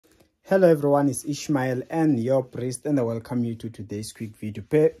Hello everyone, it's Ishmael and your priest, and I welcome you to today's quick video.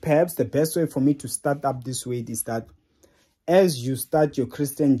 Perhaps the best way for me to start up this week is that as you start your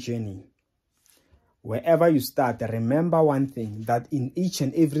Christian journey, wherever you start, remember one thing, that in each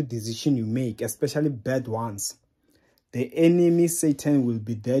and every decision you make, especially bad ones, the enemy Satan will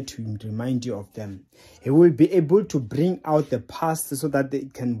be there to remind you of them. He will be able to bring out the past so that they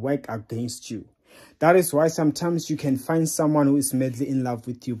can work against you. That is why sometimes you can find someone who is madly in love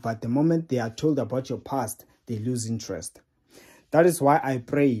with you, but the moment they are told about your past, they lose interest. That is why I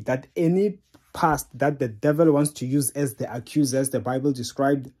pray that any past that the devil wants to use as the accuser, as the Bible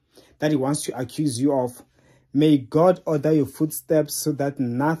described, that he wants to accuse you of, may God order your footsteps so that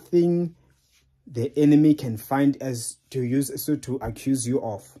nothing the enemy can find as to use so to accuse you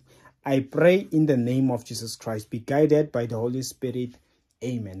of. I pray in the name of Jesus Christ. Be guided by the Holy Spirit.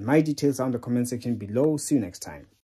 Amen. My details are in the comment section below. See you next time.